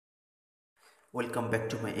Welcome back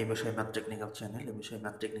to my এই বিষয়ে math technical channel. এই বিষয়ে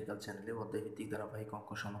ম্যাথ টেকনিক্যাল চ্যানেলে অধ্যায়ভিত্তিক ধারাবাহিক অঙ্ক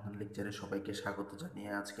সমাধান লেকচারে সবাইকে স্বাগত জানিয়ে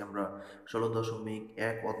আজকে আমরা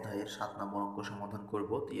 16.1 অধ্যায়ের 7 নম্বর অঙ্ক সমাধান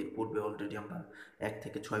করব। তো এর পূর্বে অলরেডি আমরা 1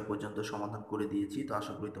 থেকে 6 পর্যন্ত সমাধান করে দিয়েছি, তো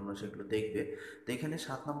আশা করি তোমরা সেগুলো দেখবে। তো এখানে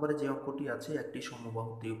 7 নম্বরে যে অঙ্কটি আছে, একটি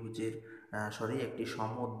সমবাহু ত্রিভুজের একটি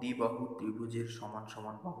সমদ্বিবাহু ত্রিভুজের সমান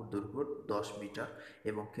সমান বাহুর দৈর্ঘ্য 10 মিটার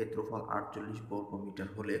এবং ক্ষেত্রফল 48 বর্গ মিটার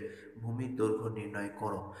হলে ভূমির দৈর্ঘ্য নির্ণয়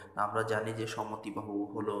করো। আমরা জানি যে সমদ্বিবাহু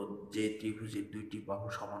হলো যে ত্রিভুজের দুইটি বাহু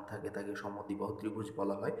সমান থাকে তাকে সমদ্বিবাহু ত্রিভুজ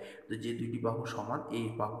বলা হয়। তো যে দুইটি বাহু সমান, এই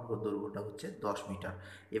বাহুর দৈর্ঘ্যটা হচ্ছে 10 মিটার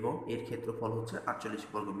এবং এর ক্ষেত্রফল হচ্ছে 48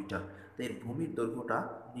 বর্গ মিটার। তো এর ভূমির দৈর্ঘ্যটা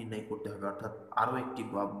নির্ণয় করতে হবে, অর্থাৎ আরও একটি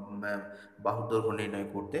বাহুর দৈর্ঘ্য নির্ণয়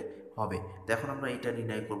করতে হবে। তো এখন আমরা এটা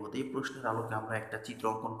নির্ণয় করবো। তো এই প্রশ্নের আলোকে আমরা একটা চিত্র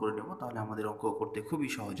অঙ্কন করে নেব, তাহলে আমাদের অঙ্ক করতে খুবই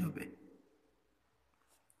সহজ হবে।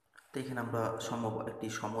 তো এখানে আমরা একটি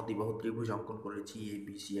সমদ্বিবাহু ত্রিভুজ অঙ্কন করেছি, এ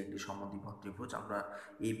বি সি একটি সমদ্বিবাহু ত্রিভুজ। আমরা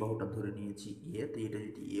এই বাহুটা ধরে নিয়েছি এ। তো এটা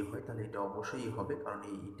যদি এ হয় তাহলে এটা অবশ্যই হবে, কারণ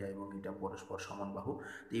এইটা এবং এটা পরস্পর সমান বাহু।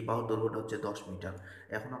 তো এই বাহুর দৈর্ঘ্যটা হচ্ছে 10 মিটার।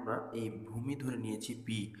 এখন আমরা এই ভূমি ধরে নিয়েছি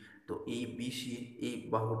বি। তো এই বিসি এই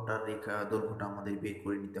বাহুটার দৈর্ঘ্যটা আমাদের বের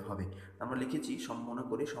করে নিতে হবে। আমরা লিখেছি মনে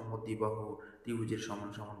করি সমদ্বিবাহু ত্রিভুজের সমান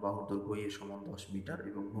সমান বাহুর দৈর্ঘ্য এ সমান 10 মিটার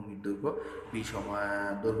এবং ভূমির দৈর্ঘ্য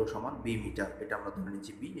দৈর্ঘ্য সমান বি মিটার। এটা আমরা ধরে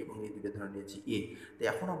নিয়েছি বি এবং এই দুটো ধরে নিয়েছি এ। তো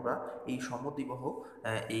এখন আমরা এই সমদ্বিবাহু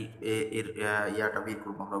এর ইয়াটা বের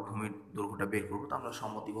করবো, আমরা ভূমির দৈর্ঘ্যটা বের করবো। তো আমরা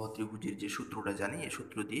সমদ্বিবাহু ত্রিভুজের যে সূত্রটা জানি, এই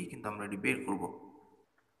সূত্র দিয়েই কিন্তু আমরা এটি বের করবো।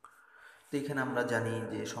 তো এখানে আমরা জানি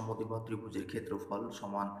যে সমদ্বিবাহু ত্রিভুজের ক্ষেত্রফল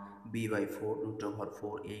সমান b/4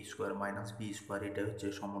 √4 a square minus B square. এটা হচ্ছে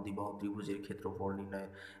সমদ্বিবাহু ত্রিভুজের ক্ষেত্রফল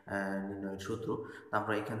নির্ণয়ের সূত্র। তো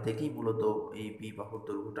আমরা এখান থেকেই মূলত এই বি বাহুর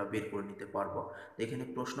দৈর্ঘ্যটা বের করে নিতে পারবো। তো এখানে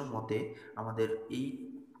প্রশ্ন মতে আমাদের এই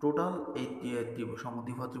টোটাল এই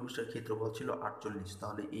সমদ্বিবাহু ত্রিভুজটার ক্ষেত্রফল ছিল 48।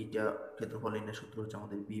 তাহলে এইটা ক্ষেত্রফল নির্ণয়ের সূত্র হচ্ছে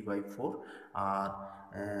আমাদের b/4 R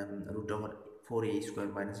 √4 a square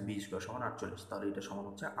minus B square সমান 48। তাহলে এটা সমান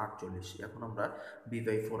হচ্ছে 48। এখন আমরা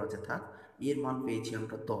b/4 আছে থাক, এর মান পেয়েছি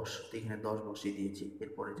আমরা 10। তো এখানে 10 বসিয়ে দিয়েছি,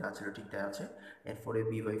 এরপরে যা ছিল ঠিকঠাক আছে। এরপরে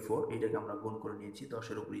b/4 এটাকে আমরা গুণ করে নিয়েছি,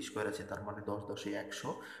 10-এর উপর স্কোয়ার আছে, তার মানে 10 10 100,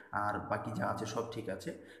 আর বাকি যা আছে সব ঠিক আছে।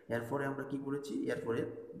 এরপরে আমরা কি করেছি, এরপরে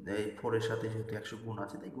এই 4-এর সাথে যেহেতু 100 গুণ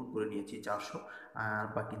আছে তাই গুণ করে নিয়েছি 400, আর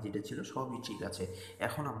বাকি যেটা ছিল সবই ঠিক আছে।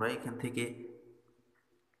 এখন আমরা এখান থেকে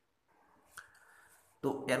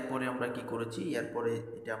তো এরপরে আমরা কি করেছি, এরপরে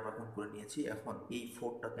এটা আমরা গুণ করে নিয়েছি। এখন এই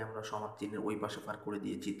 4টাকে আমরা সমান চিহ্নের ওই পাশে পার করে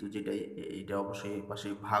দিয়েছি। তো যেটা এটা অবশ্যই এই পাশে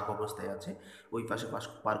ভাগ অবস্থায় আছে, ওই পাশে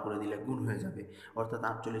পার করে দিলে গুণ হয়ে যাবে, অর্থাৎ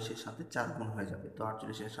 48-এর সাথে 4 গুণ হয়ে যাবে। তো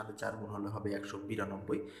 48-এর সাথে 4 গুণ হলে হবে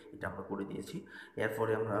 192। এটা আমরা করে দিয়েছি।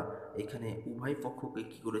 এরপরে আমরা এখানে উভয় পক্ষকে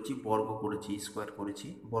কি করেছি, বর্গ করেছি, স্কোয়ার করেছি,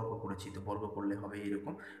 বর্গ করেছি। তো বর্গ করলে হবে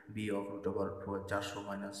এরকম b/4 400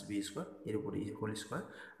 মাইনাস বি স্কোয়ার, এর উপরে হোল স্কোয়ার,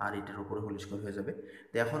 আর এটার উপরে হোল স্কোয়ার হয়ে যাবে।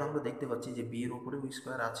 তো এখন আমরা দেখতে পাচ্ছি যে বি এর উপরেও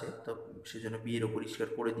স্কোয়ার আছে, তো সেজন্য বি এর উপর স্কোয়ার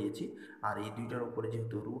করে দিয়েছি। আর এই দুইটার উপরে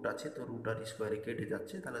যেহেতু রুট আছে, তো রুট আর স্কোয়ারে কেটে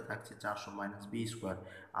যাচ্ছে, তাহলে থাকছে 400 মাইনাস বি স্কোয়ার।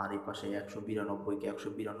 আর এই পাশে 192কে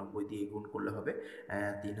 192 দিয়ে গুণ করলে হবে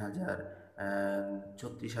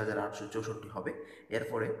 36,864 হবে।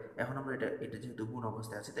 এরপরে এখন আমরা এটা এটা যেহেতু গুণ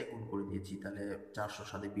অবস্থায় আছে তাই গুণ করে দিয়েছি, তাহলে 400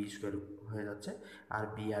 সাথে বি স্কোয়ার হয়ে যাচ্ছে, আর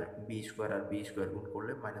বি স্কোয়ার আর বি স্কোয়ার গুণ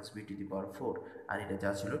করলে মাইনাস b⁴, আর এটা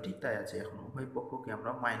যা ছিল ঠিক তাই আছে। এখন উভয় পক্ষকে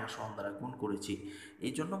আমরা -1 দ্বারা গুণ করেছি।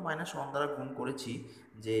 এই জন্য -1 দ্বারা গুণ করেছি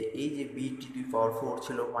যে এই যে b⁴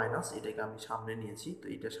 ছিল মাইনাস, এটাকে আমি সামনে নিয়েছি। তো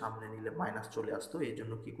এটা সামনে নিলে মাইনাস চলে আসতো, এই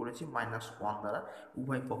জন্য কি করেছি, -1 দ্বারা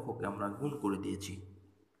উভয় পক্ষকে আমরা গুণ করে দিয়েছি।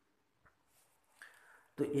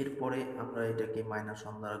 তো এরপরে আমরা এটাকে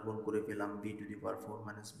 -1 দ্বারা গুণ করে পেলাম b⁴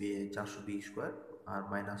 মাইনাস 400 বি স্কোয়ার আর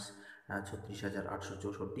মাইনাস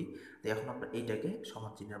 36,864। তো এখন আমরা এইটাকে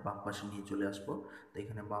সমান চিহ্নের বাম পাশে নিয়ে চলে আসবো। তো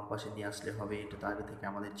এখানে বাম পাশে নিয়ে আসলে হবে, এটা তো আগে থেকে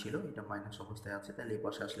আমাদের ছিল, এটা মাইনাস অবস্থায় আছে, তাহলে এই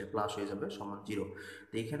পাশে আসলে প্লাস হয়ে যাবে সমান 0।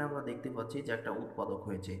 তো এখানে আমরা দেখতে পাচ্ছি যে একটা উৎপাদক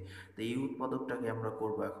হয়েছে। তো এই উৎপাদকটাকে আমরা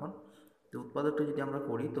করব এখন। তো উৎপাদকটা যদি আমরা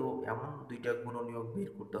করি, তো এমন দুইটা গুণনীয়ক বের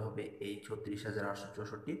করতে হবে এই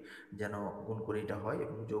 36,864 যেন গুণ করে এটা হয়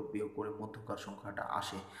এবং যোগ বিয়োগ করে মধ্যকার সংখ্যাটা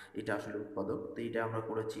আসে, এটা আসলে উৎপাদক। তো এটা আমরা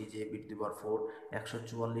করেছি যে b⁴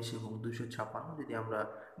 144 এবং 256 যদি আমরা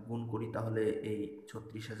গুণ করি তাহলে এই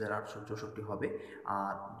 36,864 হবে,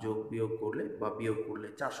 আর যোগ বিয়োগ করলে বা বিয়োগ করলে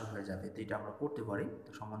 400 হয়ে যাবে। তো এটা আমরা করতে পারি,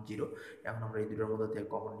 তো সমান 0। এখন আমরা এই দুটোর মধ্যে থেকে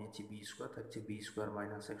কমন নিয়েছি, বি স্কোয়ার থাকছে বি স্কোয়ার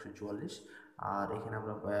মাইনাস 144, আর এখানে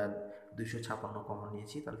আমরা 256 কমন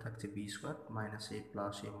নিয়েছি, তাহলে থাকছে বি স্কোয়ার মাইনাস এ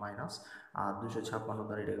প্লাস এ মাইনাস, আর 256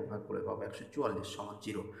 দ্বারা এটাকে ভাগ করে পাবো 144 সমান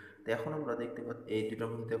 0। তো এখন আমরা দেখতে পাচ্ছি এই দুটোর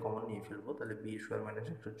মধ্যে থেকে কমন নিয়ে ফেলবো, তাহলে বি স্কোয়ার মাইনাস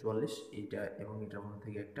 144 এইটা এবং এটার মধ্যে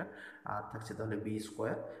থেকে একটা, আর থাকছে তাহলে বি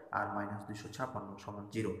স্কোয়ার আর মাইনাস 256 সমান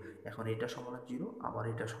 0। এখন এটা সমান 0, আবার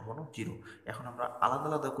এটা সমান 0। এখন আমরা আলাদা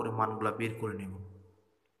আলাদা করে মানগুলা বের করে নেব।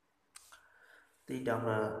 তো এইটা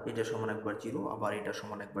আমরা, এটা সমান একবার 0, আবার এটা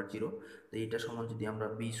সমান একবার 0। তো এইটা সমান যদি আমরা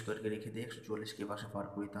বি স্কোয়ারকে রেখে দিই 144কে পাশে পার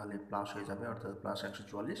করি তাহলে প্লাস হয়ে যাবে, অর্থাৎ প্লাস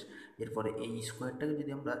 144। এরপরে এই স্কোয়ারটাকে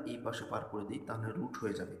যদি আমরা এই পাশে পার করে দিই তাহলে রুট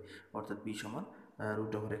হয়ে যাবে, অর্থাৎ বি সমান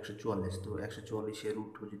রুট ওভার 144। তো 144-এর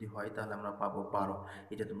রুট যদি হয় তাহলে আমরা পাবো 12।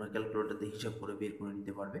 এটা তোমরা ক্যালকুলেটরতে হিসাব করে বের করে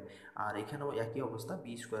নিতে পারবে। আর এখানেও একই অবস্থা,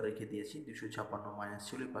 বি স্কোয়ার রেখে দিয়েছি, 256 মাইনাস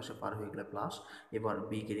ছিল, এই পাশে পার হয়ে গেলে প্লাস। এবার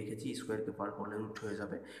বিকে রেখেছি, স্কোয়ারকে পার করলে রুট হয়ে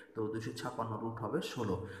যাবে, তো 256 রুট হবে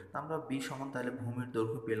 16। তো আমরা বি সমান তাহলে ভূমির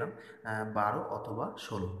দৈর্ঘ্য পেলাম 12 অথবা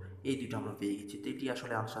 16, এই দুটো আমরা পেয়ে গেছি। তো এটি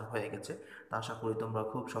আসলে আনসার হয়ে গেছে। তো আশা করি তোমরা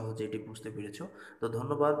খুব সহজে এটি বুঝতে পেরেছো। তো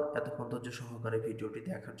ধন্যবাদ এতক্ষণ ধৈর্য সহকারে ভিডিওটি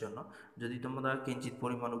দেখার জন্য। যদি তোমরা কিঞ্চিত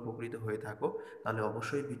পরিমাণ উপকৃত হয়ে থাকো তাহলে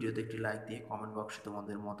অবশ্যই ভিডিওতে একটি লাইক দিয়ে কমেন্ট বক্সে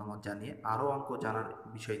তোমাদের মতামত জানিয়ে, আরও অঙ্ক জানার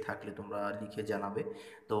বিষয় থাকলে তোমরা লিখে জানাবে।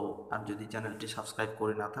 তো আর যদি চ্যানেলটি সাবস্ক্রাইব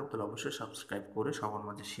করে না থাকো তাহলে অবশ্যই সাবস্ক্রাইব করে সবার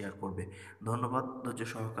মাঝে শেয়ার করবে। ধন্যবাদ ধৈর্য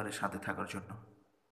সহকারে সাথে থাকার জন্য।